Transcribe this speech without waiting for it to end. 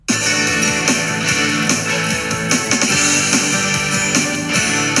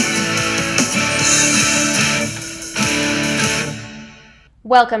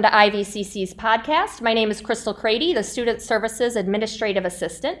Welcome to IVCC's podcast. My name is Crystal Crady, the Student Services Administrative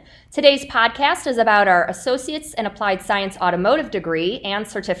Assistant. Today's podcast is about our Associates in Applied Science Automotive degree and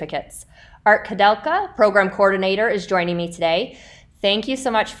certificates. Art Kadelka, Program Coordinator, is joining me today. Thank you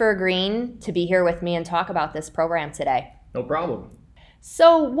so much for agreeing to be here with me and talk about this program today. No problem.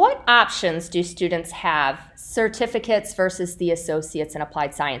 So what options do students have, certificates versus the Associates in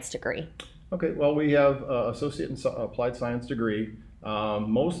Applied Science degree? Okay, well, we have Associate in Applied Science degree.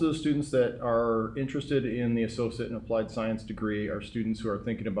 Most of the students that are interested in the Associate in Applied Science degree are students who are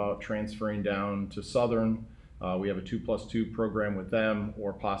thinking about transferring down to Southern. We have a 2+2 program with them,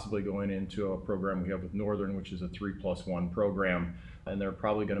 or possibly going into a program we have with Northern, which is a 3+1 program, and they're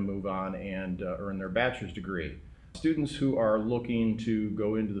probably going to move on and earn their bachelor's degree. Students who are looking to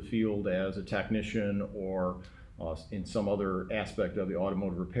go into the field as a technician or in some other aspect of the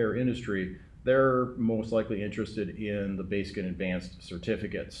automotive repair industry, they're most likely interested in the basic and advanced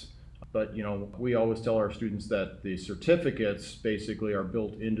certificates. But we always tell our students that the certificates basically are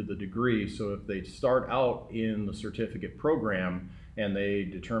built into the degree. So if they start out in the certificate program and they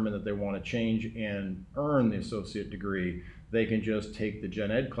determine that they want to change and earn the associate degree, they can just take the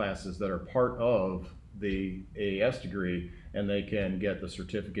gen ed classes that are part of the AAS degree, and they can get the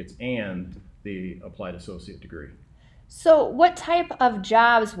certificates and the applied associate degree. So what type of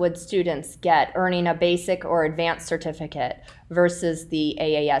jobs would students get earning a basic or advanced certificate versus the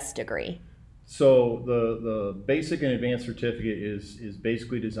AAS degree? So the basic and advanced certificate is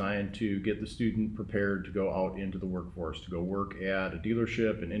basically designed to get the student prepared to go out into the workforce, to go work at a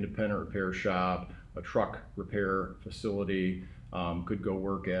dealership, an independent repair shop, a truck repair facility, could go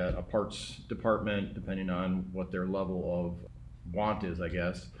work at a parts department, depending on what their level of want is, I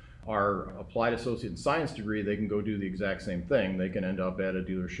guess. Our applied associate in science degree, they can go do the exact same thing. They can end up at a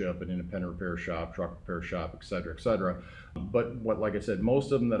dealership, an independent repair shop, truck repair shop, et cetera, et cetera. But like I said,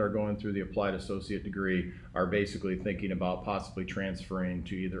 most of them that are going through the applied associate degree are basically thinking about possibly transferring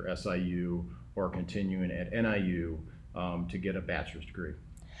to either SIU or continuing at NIU to get a bachelor's degree.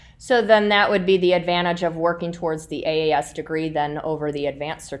 So then that would be the advantage of working towards the AAS degree then over the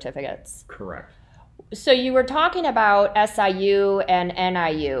advanced certificates. Correct. So you were talking about SIU and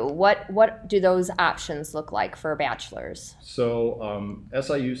NIU. What do those options look like for bachelor's? So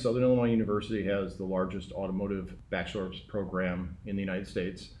SIU, Southern Illinois University, has the largest automotive bachelor's program in the United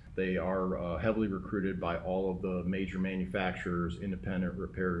States. They are heavily recruited by all of the major manufacturers, independent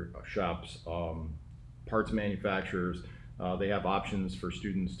repair shops, parts manufacturers. They have options for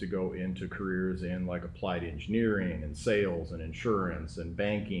students to go into careers in like applied engineering and sales and insurance and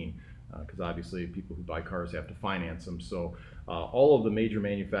banking, because obviously people who buy cars have to finance them. So all of the major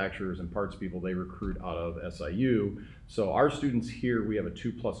manufacturers and parts people, they recruit out of SIU. So our students here, we have a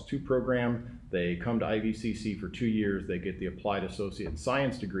 2+2 program. They come to IVCC for 2 years. They get the applied associate in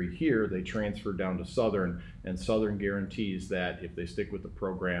science degree here. They transfer down to Southern, and Southern guarantees that if they stick with the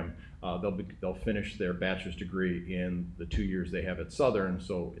program, they'll finish their bachelor's degree in the 2 years they have at Southern.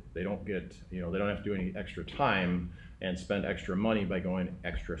 So they don't get, they don't have to do any extra time and spend extra money by going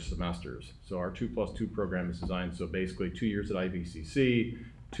extra semesters. So our 2+2 program is designed so basically 2 years at IVCC,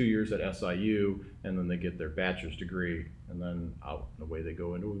 2 years at SIU, and then they get their bachelor's degree, and then out and away they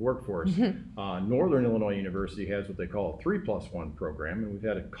go into the workforce. Northern Illinois University has what they call a 3+1 program, and we've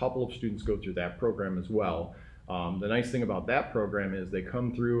had a couple of students go through that program as well. The nice thing about that program is they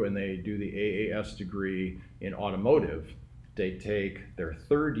come through and they do the AAS degree in automotive. They take their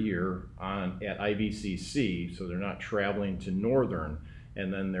third year at IVCC, so they're not traveling to Northern,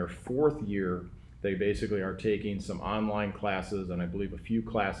 and then their fourth year, they basically are taking some online classes and I believe a few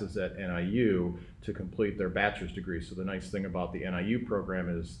classes at NIU to complete their bachelor's degree. So the nice thing about the NIU program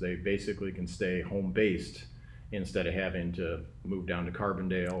is they basically can stay home-based instead of having to move down to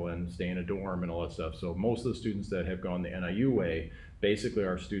Carbondale and stay in a dorm and all that stuff. So most of the students that have gone the NIU way basically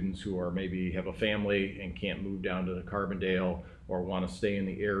are students who are maybe have a family and can't move down to Carbondale, or want to stay in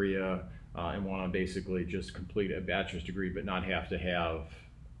the area and want to basically just complete a bachelor's degree but not have to have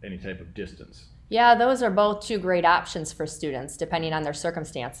any type of distance. Yeah, those are both two great options for students depending on their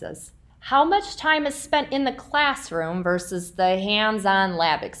circumstances. How much time is spent in the classroom versus the hands-on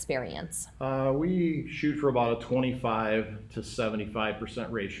lab experience? We shoot for about a 25 to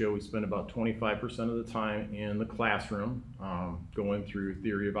 75% ratio. We spend about 25% of the time in the classroom, going through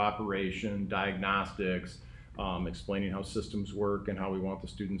theory of operation, diagnostics, explaining how systems work and how we want the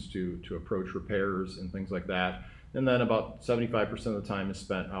students to approach repairs and things like that. And then about 75% of the time is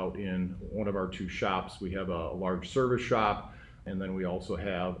spent out in one of our two shops. We have a large service shop, and then we also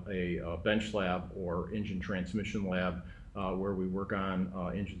have a bench lab or engine transmission lab where we work on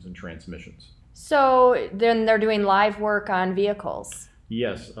engines and transmissions. So then they're doing live work on vehicles.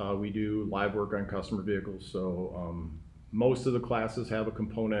 Yes, we do live work on customer vehicles. So most of the classes have a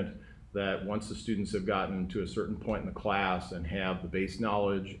component that once the students have gotten to a certain point in the class and have the base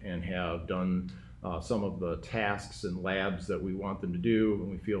knowledge and have done some of the tasks and labs that we want them to do,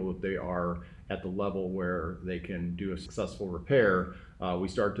 and we feel that they are at the level where they can do a successful repair, we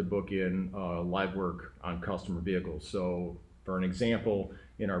start to book in live work on customer vehicles. So for an example,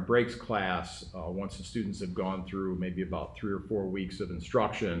 in our brakes class, once the students have gone through maybe about 3 or 4 weeks of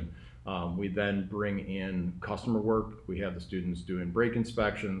instruction, we then bring in customer work. We have the students doing brake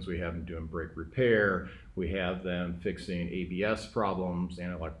inspections, we have them doing brake repair, we have them fixing ABS problems,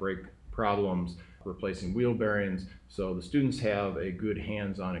 anti-lock brake problems, replacing wheel bearings. So the students have a good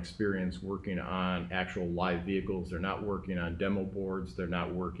hands-on experience working on actual live vehicles. They're not working on demo boards, they're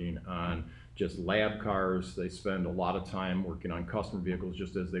not working on just lab cars. They spend a lot of time working on customer vehicles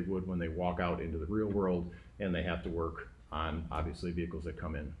just as they would when they walk out into the real world, and they have to work on obviously vehicles that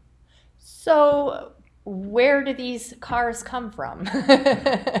come in. So where do these cars come from?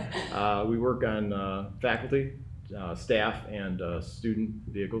 We work on faculty, staff, and student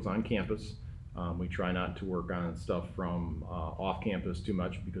vehicles on campus. We try not to work on stuff from off campus too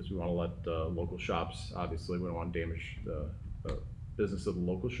much because we want to let local shops, obviously we don't want to damage the business of the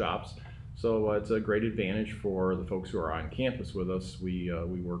local shops. So it's a great advantage for the folks who are on campus with us. We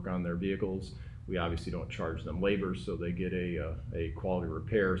work on their vehicles. We obviously don't charge them labor, so they get a quality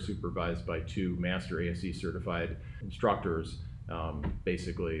repair supervised by 2 master ASE certified instructors.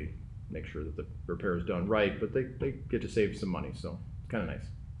 Basically make sure that the repair is done right, but they get to save some money, so it's kind of nice.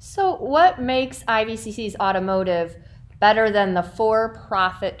 So what makes IVCC's automotive better than the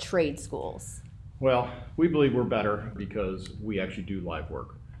for-profit trade schools? Well, we believe we're better because we actually do live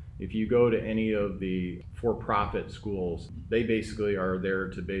work. If you go to any of the for-profit schools, they basically are there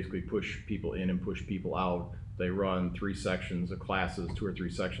to basically push people in and push people out. They run 3 sections of classes, 2 or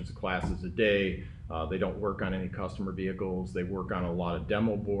 3 sections of classes a day. They don't work on any customer vehicles. They work on a lot of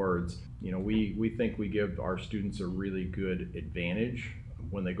demo boards. You know, we think we give our students a really good advantage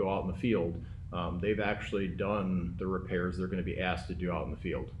when they go out in the field. They've actually done the repairs they're going to be asked to do out in the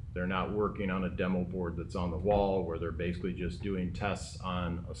field. They're not working on a demo board that's on the wall where they're basically just doing tests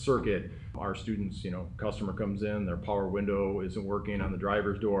on a circuit. Our students, customer comes in, their power window isn't working on the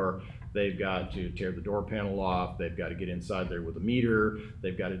driver's door. They've got to tear the door panel off. They've got to get inside there with a meter.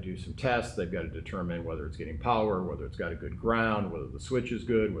 They've got to do some tests. They've got to determine whether it's getting power, whether it's got a good ground, whether the switch is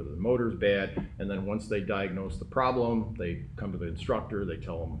good, whether the motor's bad. And then once they diagnose the problem, they come to the instructor. They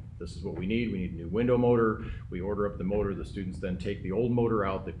tell them, this is what we need. We need a new window motor. We order up the motor. The students then take the old motor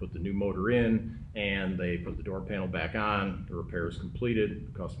out. They put the new motor in, and they put the door panel back on. The repair is completed.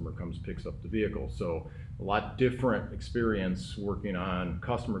 The customer comes, picks up the vehicle. So a lot different experience working on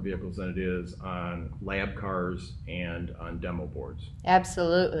customer vehicles than it is on lab cars and on demo boards.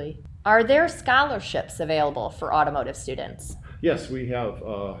 Absolutely. Are there scholarships available for automotive students? Yes, we have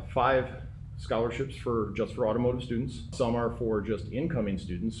 5 scholarships just for automotive students. Some are for just incoming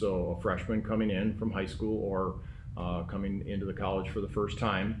students, so a freshman coming in from high school or coming into the college for the first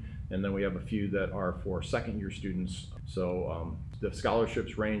time. And then we have a few that are for second-year students. So the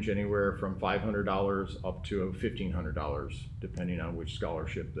scholarships range anywhere from $500 up to $1,500, depending on which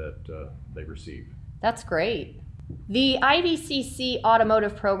scholarship that they receive. That's great. The IVCC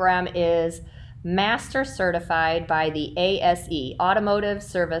automotive program is master certified by the ASE, Automotive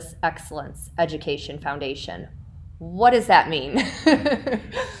Service Excellence Education Foundation. What does that mean?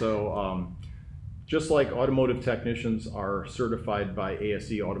 So just like automotive technicians are certified by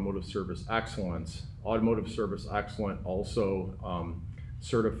ASE, Automotive Service Excellence, Automotive Service Excellence also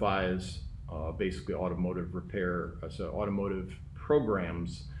certifies basically automotive repair, so automotive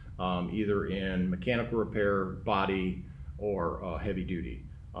programs, either in mechanical repair, body, or heavy duty.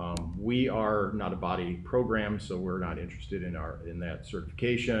 We are not a body program, so we're not interested in that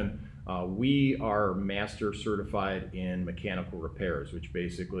certification. We are master certified in mechanical repairs, which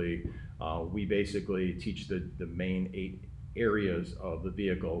basically we teach the main 8 areas of the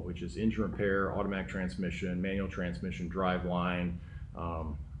vehicle, which is engine repair, automatic transmission, manual transmission, driveline.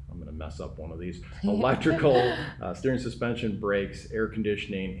 I'm going to mess up one of these. Electrical, steering, suspension, brakes, air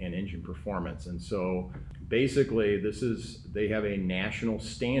conditioning, and engine performance. And so basically they have a national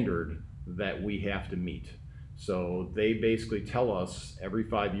standard that we have to meet. So they basically tell us every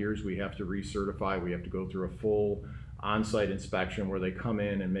 5 years we have to recertify. We have to go through a full on-site inspection where they come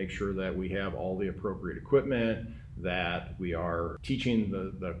in and make sure that we have all the appropriate equipment, that we are teaching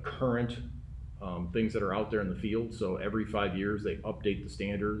the current things that are out there in the field. So every 5 years they update the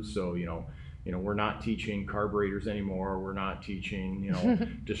standards. So we're not teaching carburetors anymore. We're not teaching,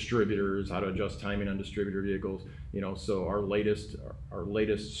 distributors, how to adjust timing on distributor vehicles. So our latest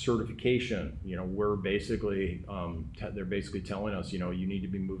certification, we're basically, they're basically telling us, you need to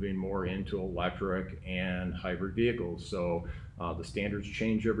be moving more into electric and hybrid vehicles. So the standards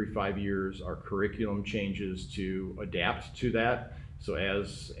change every 5 years. Our curriculum changes to adapt to that. So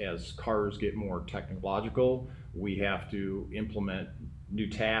as cars get more technological, we have to implement new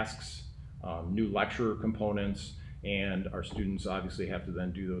tasks, new lecture components, and our students obviously have to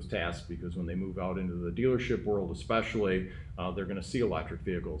then do those tasks, because when they move out into the dealership world especially, they're going to see electric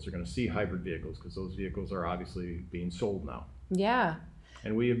vehicles, they're going to see hybrid vehicles, because those vehicles are obviously being sold now. Yeah.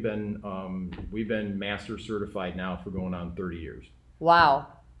 And we've been master certified now for going on 30 years. Wow.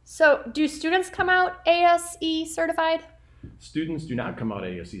 So do students come out ASE certified? Students do not come out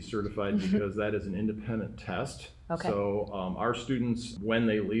ASE certified because that is an independent test. Okay. So our students, when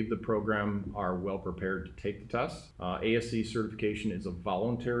they leave the program, are well prepared to take the test. ASE certification is a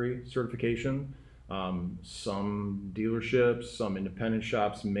voluntary certification. Some dealerships, some independent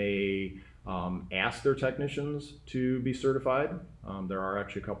shops may ask their technicians to be certified. There are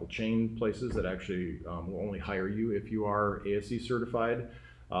actually a couple chain places that actually will only hire you if you are ASE certified.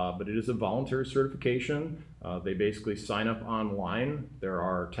 But it is a voluntary certification. They basically sign up online. There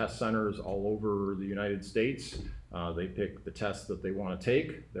are test centers all over the United States. They pick the tests that they want to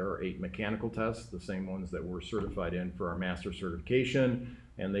take. There are 8 mechanical tests, the same ones that we're certified in for our master certification.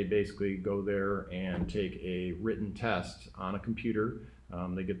 And they basically go there and take a written test on a computer.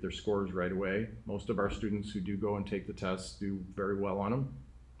 They get their scores right away. Most of our students who do go and take the tests do very well on them,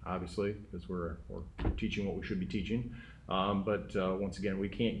 obviously, because we're teaching what we should be teaching. But once again, we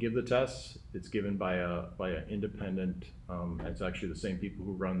can't give the tests. It's given by an independent. It's actually the same people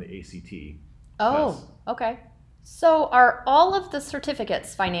who run the ACT. Oh, tests. Okay. So are all of the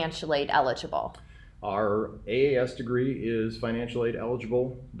certificates financial aid eligible? Our AAS degree is financial aid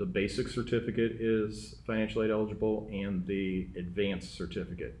eligible. The basic certificate is financial aid eligible, and the advanced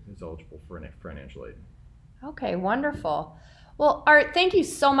certificate is eligible for financial aid. Okay, wonderful. Well, Art, thank you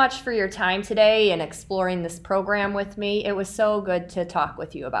so much for your time today and exploring this program with me. It was so good to talk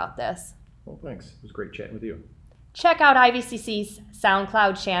with you about this. Well, thanks. It was great chatting with you. Check out IVCC's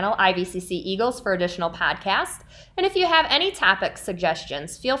SoundCloud channel, IVCC Eagles, for additional podcasts. And if you have any topic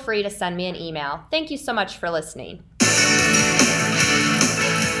suggestions, feel free to send me an email. Thank you so much for listening.